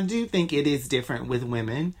 and I do think it is different with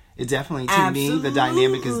women. It definitely, to me, the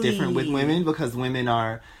dynamic is different with women because women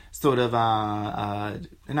are sort of,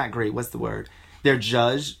 they're not great. What's the word? They're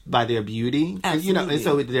judged by their beauty, and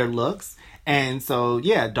so their looks. And so,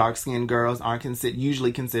 dark-skinned girls aren't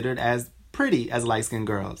usually considered as pretty as light-skinned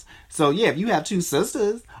girls. So yeah, if you have two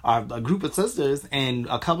sisters or a group of sisters and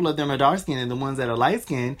a couple of them are dark-skinned and the ones that are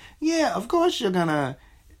light-skinned, yeah, of course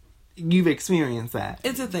you've experienced that.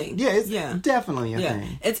 It's a thing. Yeah, it's definitely a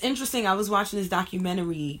thing. It's interesting. I was watching this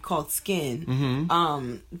documentary called Skin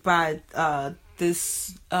by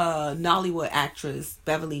this Nollywood actress,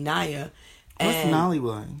 Beverly Naya. What's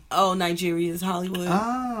Nollywood? Oh, Nigeria's Hollywood.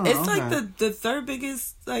 Oh, it's like the third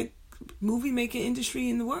biggest like movie making industry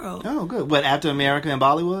in the world. Oh, good. What, after America and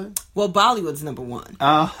Bollywood? Well, Bollywood's number one.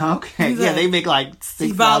 Oh, okay. Yeah, they make like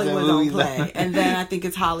 6,000 movies. Bollywood don't play, and then I think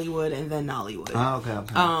it's Hollywood, and then Nollywood. Oh,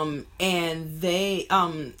 okay. And they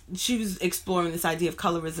she was exploring this idea of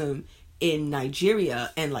colorism in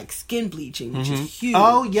Nigeria and like skin bleaching, which is huge.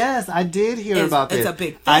 Oh yes, I did hear about this. It's a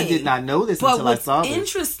big thing. I did not know this until I saw this. What's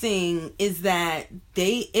interesting is that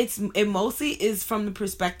it mostly is from the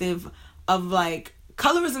perspective of like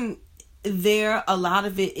colorism. There, a lot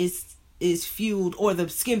of it is fueled, or the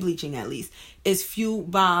skin bleaching at least is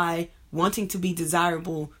fueled by wanting to be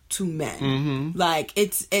desirable to men. Like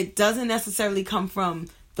it doesn't necessarily come from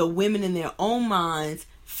the women in their own minds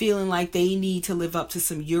feeling like they need to live up to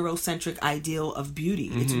some Eurocentric ideal of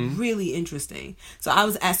beauty. It's really interesting. So I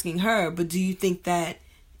was asking her, but do you think that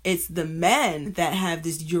it's the men that have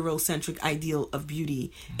this Eurocentric ideal of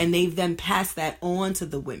beauty and they've then passed that on to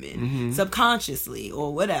the women subconsciously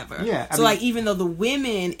or whatever? Yeah. So like even though the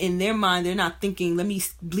women in their mind, they're not thinking, let me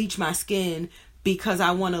bleach my skin because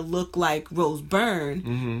I want to look like Rose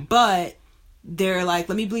Byrne, but they're like,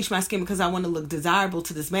 let me bleach my skin because I want to look desirable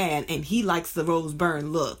to this man and he likes the Rose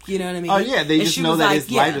Byrne look. You know what I mean? Oh yeah, they just know that like,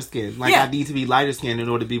 it's lighter skin. Like I need to be lighter skinned in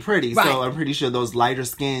order to be pretty. Right. So I'm pretty sure those lighter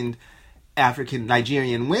skinned African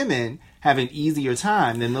Nigerian women have an easier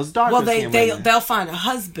time than those darker skinned women. They'll find a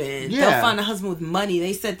husband. Yeah. They'll find a husband with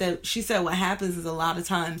money. She said what happens is a lot of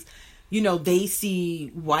times, they see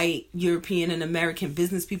white European and American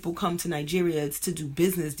business people come to Nigeria to do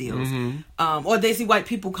business deals. Or they see white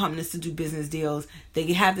people coming to do business deals.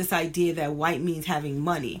 They have this idea that white means having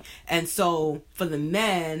money. And so for the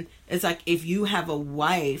men, it's like if you have a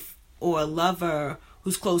wife or a lover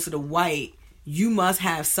who's closer to white, you must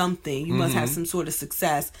have something. You must have some sort of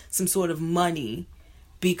success, some sort of money.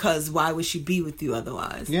 Because why would she be with you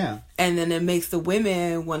otherwise? Yeah. And then it makes the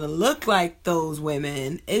women want to look like those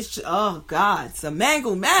women. It's just, oh God, it's a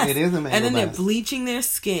mangled mess. It is a mangled mess. And then they're bleaching their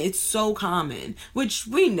skin. It's so common, which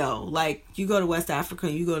we know. Like you go to West Africa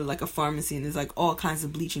and you go to like a pharmacy and there's like all kinds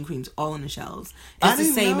of bleaching creams all on the shelves. It's the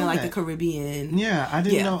same in like the Caribbean. Yeah, I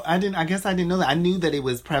didn't know. I guess I didn't know that. I knew that it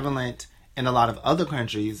was prevalent in a lot of other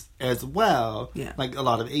countries as well. Yeah. Like a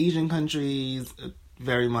lot of Asian countries.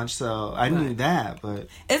 Very much so. I knew that, but...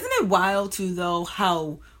 Isn't it wild, too, though,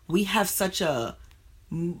 how we have such a...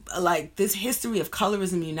 Like, this history of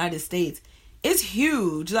colorism in the United States is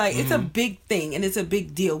huge. Like, it's a big thing, and it's a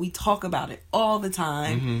big deal. We talk about it all the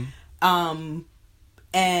time.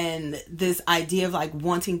 And this idea of, like,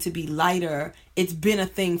 wanting to be lighter, it's been a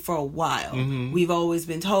thing for a while. We've always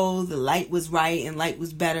been told the light was right and light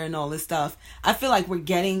was better and all this stuff. I feel like we're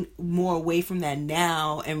getting more away from that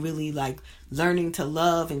now and really, like, learning to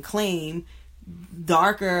love and claim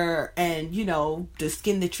darker and, the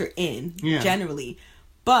skin that you're in, generally.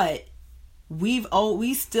 But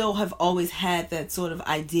we still have always had that sort of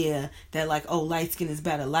idea that, like, oh, light skin is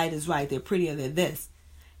better, light is right, they're prettier, they're this.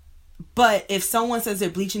 But if someone says they're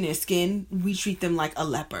bleaching their skin, we treat them like a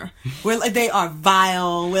leper. We're like, they are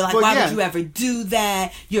vile. We're like, why would you ever do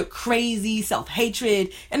that? You're crazy,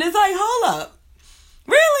 self-hatred. And it's like, hold up.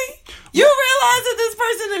 Really? You realize that this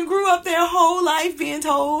person grew up their whole life being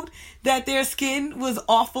told that their skin was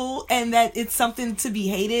awful and that it's something to be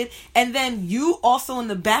hated, and then you also in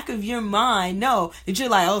the back of your mind know that you're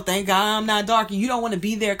like, oh, thank God I'm not dark, and you don't want to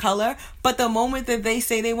be their color, but the moment that they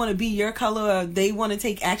say they want to be your color or they want to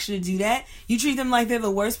take action to do that, you treat them like they're the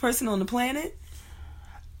worst person on the planet?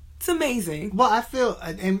 It's amazing. Well, I feel,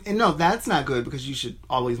 and no, that's not good because you should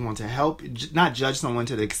always want to help, not judge someone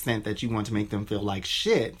to the extent that you want to make them feel like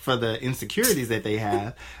shit for the insecurities that they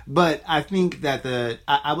have. But I think that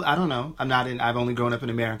I don't know, I've only grown up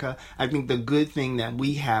in America. I think the good thing that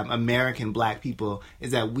we have, American black people,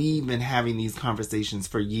 is that we've been having these conversations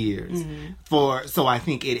for years. So I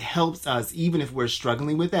think it helps us, even if we're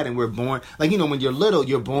struggling with that and we're born, like, when you're little,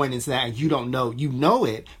 you're born into that and you don't know,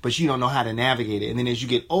 it, but you don't know how to navigate it. And then as you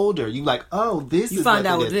get older, you like, oh, this you is find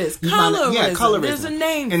out what it is. Colorism. There's a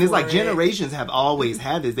name and it's like generations have always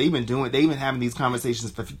had this. They've been having these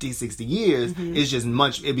conversations for 50, 60 years. It's just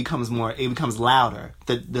it becomes louder.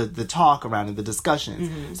 The talk around it, the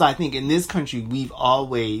discussions. So I think in this country, we've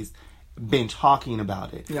always been talking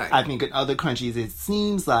about it. Right. I think in other countries, it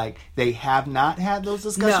seems like they have not had those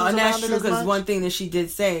discussions. No, and that's true, because one thing that she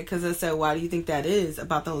did say, because I said, why do you think that is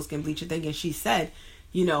about the whole skin bleaching thing? And she said,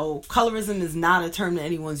 you know, colorism is not a term that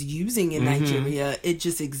anyone's using in Nigeria. It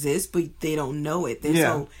just exists, but they don't know it. They're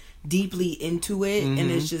so deeply into it,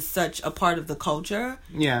 and it's just such a part of the culture.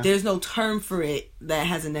 Yeah. There's no term for it that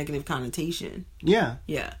has a negative connotation. Yeah.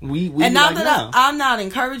 Yeah. We and not like, that I'm not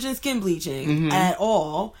encouraging skin bleaching at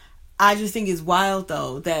all. I just think it's wild,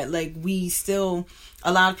 though, that, like,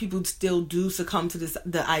 a lot of people still do succumb to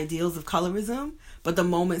the ideals of colorism, but the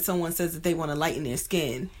moment someone says that they want to lighten their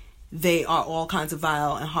skin, they are all kinds of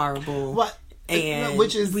vile and horrible. What? And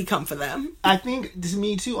we come for them. I think, to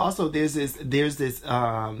me too, also there's this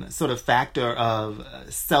sort of factor of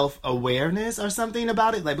self-awareness or something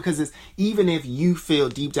about it, like, because it's, even if you feel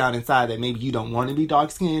deep down inside that maybe you don't want to be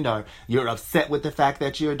dark-skinned, or you're upset with the fact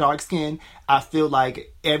that you're dark-skinned, I feel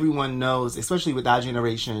like everyone knows, especially with our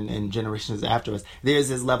generation and generations after us, there's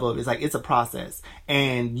this level of, it's like, it's a process,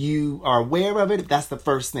 and you are aware of it. That's the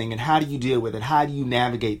first thing. And how do you deal with it? How do you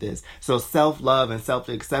navigate this? So self-love and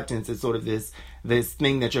self-acceptance is sort of this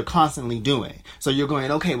thing that you're constantly doing. So you're going,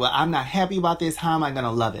 okay, well, I'm not happy about this. How am I going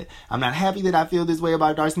to love it? I'm not happy that I feel this way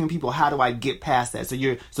about dark-skinned people. How do I get past that? So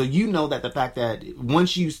you know that the fact that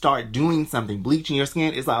once you start doing something, bleaching your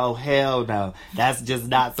skin, it's like, oh, hell no. That's just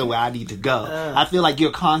not the way I need to go. I feel like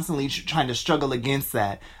you're constantly trying to struggle against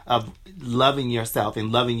that, of loving yourself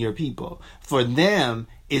and loving your people. For them,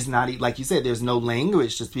 it's not, like you said, there's no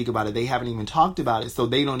language to speak about it. They haven't even talked about it, so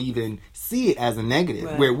they don't even see it as a negative.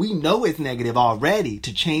 Right. Where we know it's negative already.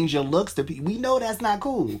 To change your looks to people, we know that's not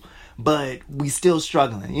cool, but we still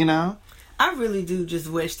struggling, you know? I really do just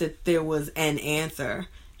wish that there was an answer,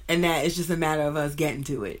 and that it's just a matter of us getting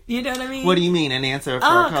to it. You know what I mean? What do you mean, an answer for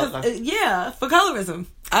for colorism.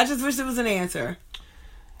 I just wish there was an answer.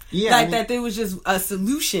 Yeah, like that there was just a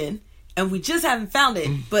solution, and we just haven't found it.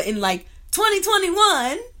 But in like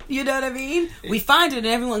 2021, you know what I mean? We find it and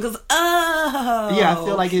everyone goes, oh. Yeah, I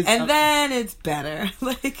feel like it's... And then it's better.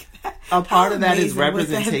 Like, a part of that is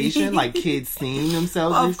representation, like kids seeing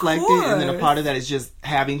themselves reflected. And then a part of that is just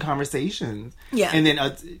having conversations. Yeah. And then,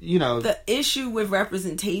 the issue with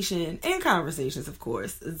representation and conversations, of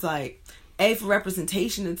course, it's like, for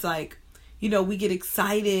representation, it's like, we get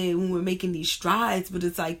excited when we're making these strides, but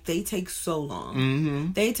it's like they take so long.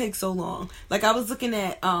 Mm-hmm. They take so long. Like, I was looking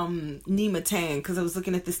at Nima Tang, because I was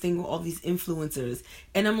looking at this thing with all these influencers,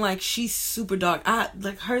 and I'm like, she's super dark.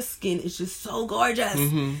 Her skin is just so gorgeous.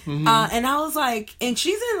 Mm-hmm, mm-hmm. And I was like, and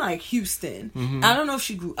she's in like Houston. Mm-hmm. I don't know if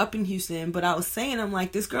she grew up in Houston, but I was saying, I'm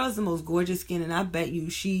like, this girl has the most gorgeous skin, and I bet you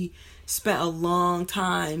she spent a long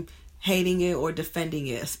time hating it or defending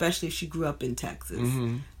it, especially if she grew up in Texas.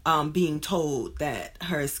 Mm-hmm. Being told that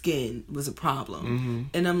her skin was a problem. Mm-hmm.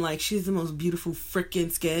 And I'm like, she's the most beautiful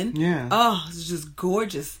freaking skin. Yeah. Oh, it's just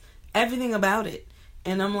gorgeous. Everything about it.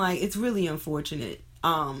 And I'm like, it's really unfortunate.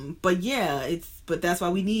 But that's why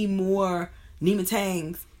we need more Nima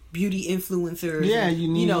Tangs, beauty influencers. Yeah, you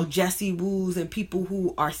need... Jessie Woos and people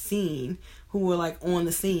who are seen, who are like on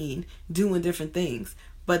the scene doing different things.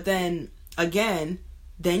 But then, again,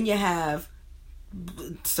 you have...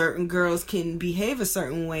 certain girls can behave a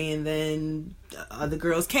certain way and then other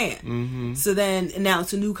girls can't. Mm-hmm. So then now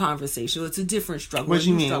it's a new conversation. It's a different struggle. What do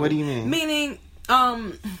you mean? What do you mean? Meaning,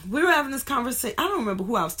 we were having this conversation. I don't remember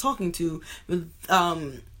who I was talking to. But,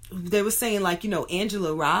 they were saying like,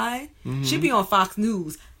 Angela Rye, she'd be on Fox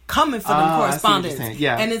News coming for them correspondents.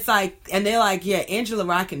 Yeah. And it's like, and they're like, yeah, Angela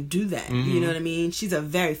Rye can do that. Mm-hmm. You know what I mean? She's a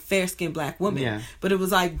very fair-skinned black woman. Yeah. But it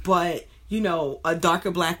was like, a darker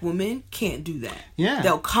black woman can't do that. Yeah.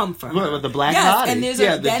 They'll come for her. With the black body. And that's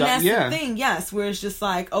the thing, yes, where it's just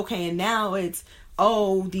like, okay, and now it's,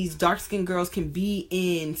 these dark-skinned girls can be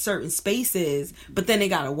in certain spaces, but then they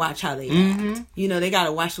gotta watch how they act. They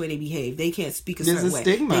gotta watch the way they behave. They can't speak a certain way.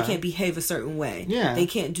 Stigma. They can't behave a certain way. Yeah. They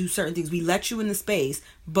can't do certain things. We let you in the space,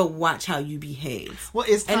 but watch how you behave. Well,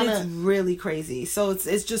 it's really crazy. So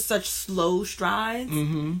it's just such slow strides.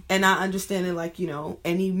 Mm-hmm. And I understand it, like,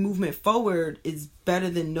 any movement forward is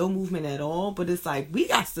better than no movement at all, but it's like, we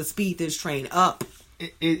got to speed this train up.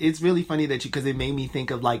 It's really funny because it made me think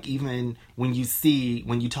of, like, even when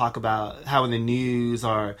you talk about how in the news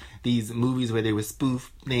or these movies where they would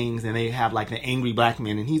spoof things and they have like the angry black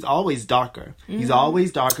man, and he's always darker. Mm-hmm. He's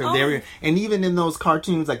always darker. Oh. And even in those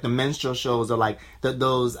cartoons, like the minstrel shows, are like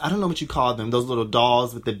those, I don't know what you call them, those little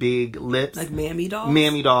dolls with the big lips, like mammy dolls.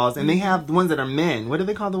 Mammy dolls, and they have the ones that are men. What do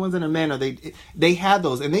they call the ones that are men? Or they have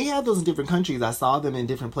those, and they have those in different countries. I saw them in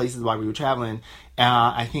different places while we were traveling.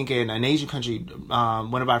 I think in an Asian country,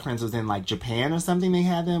 one of our friends was in like Japan or something. They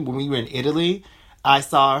had them when we were in Italy. I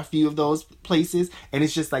saw a few of those places, and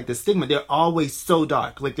it's just like the stigma. They're always so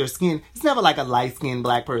dark. Like their skin, it's never like a light-skinned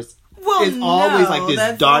black person. Well, it's always like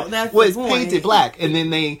this dark. It's point. painted black, and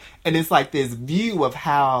then it's like this view of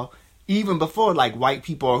how even before, like white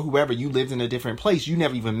people or whoever, you lived in a different place. You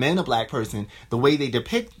never even met a black person. The way they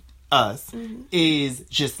depict us is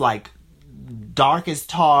just like dark as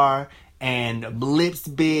tar and lips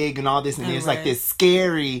big and all this, and there's like this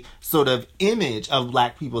scary sort of image of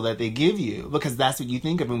black people that they give you, because that's what you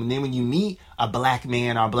think of them. And then when you meet a black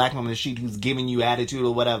man or a black woman on the street who's giving you attitude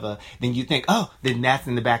or whatever, then you think, oh, then that's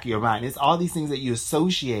in the back of your mind. It's all these things that you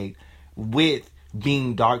associate with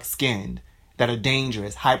being dark-skinned that are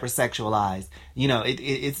dangerous, hypersexualized. You know,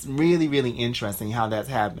 it's really, really interesting how that's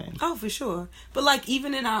happening. Oh, for sure. But like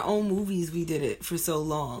even in our own movies, we did it for so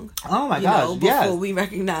long. Oh my gosh, before we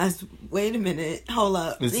recognized, wait a minute, hold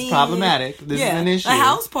up. This is problematic. This is an issue. A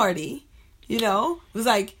House Party, it was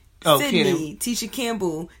like Sydney, Tisha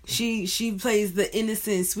Campbell, she plays the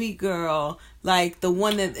innocent, sweet girl, like the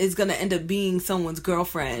one that is going to end up being someone's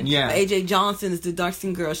girlfriend. Yeah. AJ Johnson is the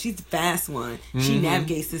dark-skinned girl. She's the fast one. She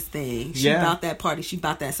navigates this thing. She about that party. She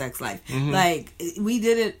about that sex life. Like, we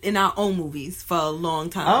did it in our own movies for a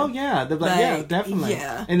long time. Oh, yeah. Yeah, definitely.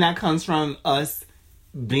 Yeah. And that comes from us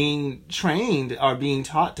being trained or being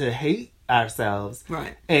taught to hate ourselves.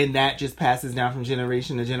 Right. And that just passes down from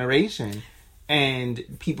generation to generation. And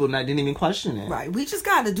people didn't even question it. Right. We just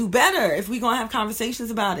got to do better if we're going to have conversations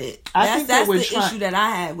about it. That's the issue that I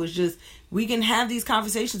had, was just, we can have these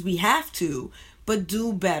conversations. We have to, but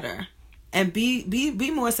do better. And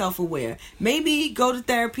be more self-aware. Maybe go to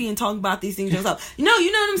therapy and talk about these things yourself. You know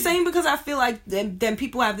what I'm saying? Because I feel like then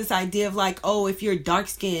people have this idea of like, oh, if you're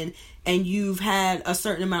dark-skinned and you've had a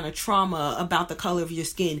certain amount of trauma about the color of your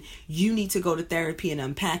skin, you need to go to therapy and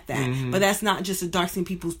unpack that. But that's not just a dark-skinned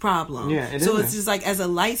people's problem. Yeah, it's just like, as a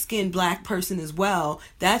light-skinned black person as well,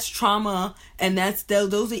 that's trauma, and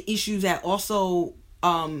those are issues that also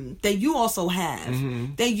that you also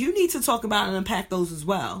have, that you need to talk about and unpack those as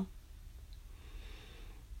well.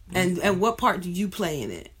 And what part do you play in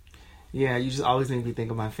it? Yeah, you just always make me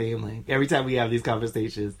think of my family every time we have these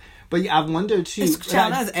conversations. But yeah, I wonder too.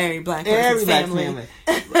 That's every black person's family.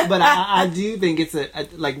 But I do think it's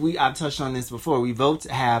I've touched on this before. We both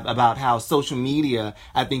have about how social media,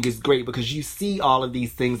 I think, is great because you see all of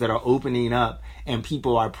these things that are opening up, and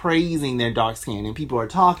people are praising their dark skin, and people are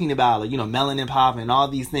talking about melanin pop and all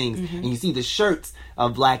these things, and you see the shirts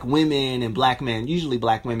of black women and black men, usually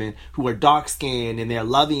black women, who are dark skinned and they're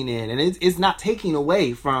loving it, and it's not taking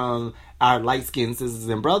away from our light-skinned sisters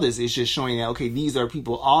and brothers. It's just showing that, okay, these are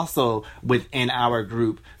people also within our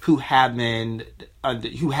group who haven't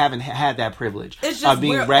had that privilege of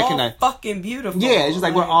being recognized. All fucking beautiful. Yeah, it's just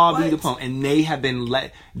like we're all beautiful, and they have been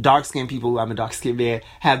dark-skinned people. I'm a dark-skinned man.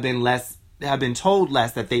 Have been told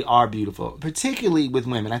less that they are beautiful, particularly with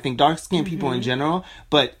women. I think dark-skinned people in general,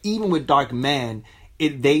 but even with dark men,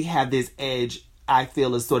 they have this edge, I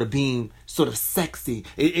feel, as sort of being sort of sexy.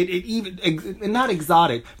 It even not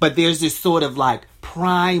exotic, but there's this sort of like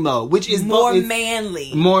primo, which is more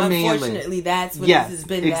manly. Unfortunately, that's what this has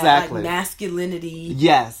been. Exactly. That masculinity.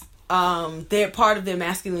 Yes. Their part of their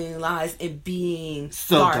masculinity lies in being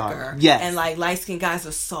so darker. Yes. And like light skinned guys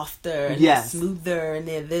are softer and they're smoother and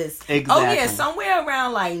they're this. Exactly. Oh yeah, somewhere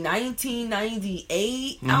around like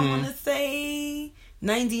 1998, I want to say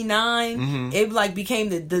 99. It like became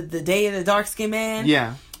the day of the dark skinned man.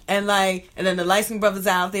 Yeah. And then the light skinned brothers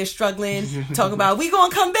out there struggling, talking about we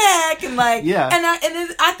gonna come back, and like, yeah.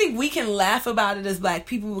 And I think we can laugh about it as black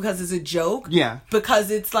people because it's a joke. Yeah.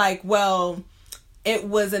 Because it's like, well, it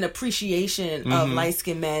was an appreciation of light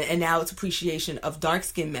skinned men, and now it's appreciation of dark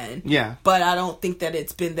skinned men. Yeah. But I don't think that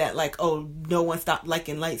it's been that like, oh, no one stopped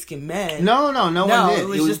liking light skinned men. No one did. It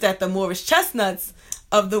was just that the Morris Chestnuts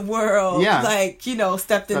of the world,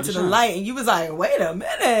 stepped into the light, and you was like, wait a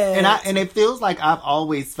minute. And it feels like I've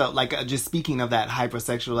always felt like, just speaking of that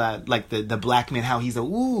hypersexual, like the black man, how he's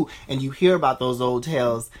and you hear about those old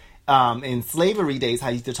tales in slavery days, how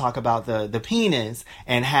he used to talk about the penis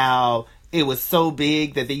and how it was so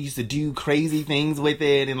big that they used to do crazy things with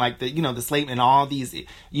it, and like the slave and all these,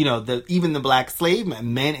 even the black slave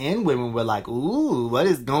men and women were like, ooh, what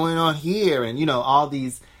is going on here? And all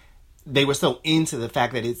these. They were so into the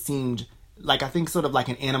fact that it seemed like, I think, sort of like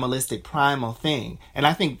an animalistic primal thing. And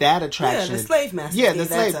I think that attraction... Yeah, the slave master. Yeah, the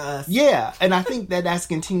slave... To us. Yeah, and I think that's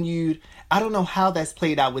continued... I don't know how that's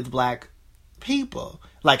played out with black people.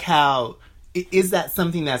 Like how... Is that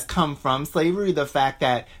something that's come from slavery? The fact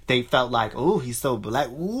that they felt like, oh, he's so black.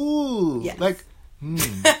 Ooh. Yes. Like...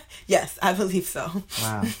 Yes, I believe so.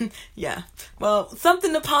 Wow. Yeah. Well,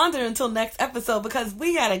 something to ponder until next episode because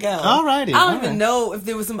we gotta go. Alrighty. I don't even know if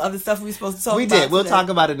there was some other stuff we were supposed to talk about. We did. We'll talk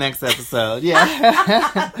about it next episode.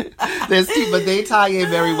 Yeah. There's two, but they tie in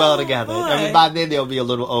very well together. I mean, by then they'll be a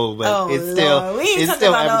little old, but it's still Lord. We ain't talking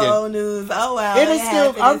about no old news. Oh well.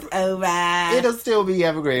 It'll still be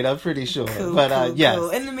evergreen. I'm pretty sure. Cool, but yes.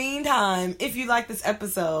 Cool. In the meantime, if you like this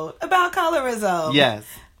episode about colorism, yes.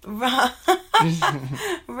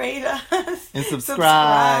 Rate us and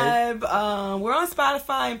subscribe. We're on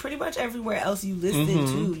Spotify and pretty much everywhere else you listen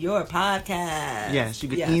to your podcast. Yes, you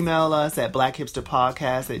can email us at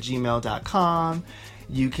blackhipsterpodcast@gmail.com.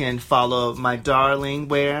 You can follow my darling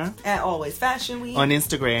where? At Always Fashion Week. On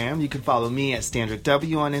Instagram. You can follow me at Standard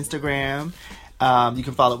W on Instagram. You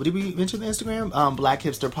can follow, did we mention the Instagram? Black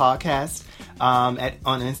Hipster Podcast on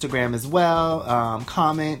Instagram as well.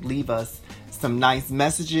 Comment, leave us some nice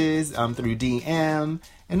messages through DM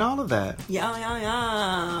and all of that.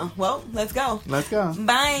 Yeah. Well, let's go. Let's go.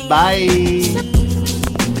 Bye. Bye.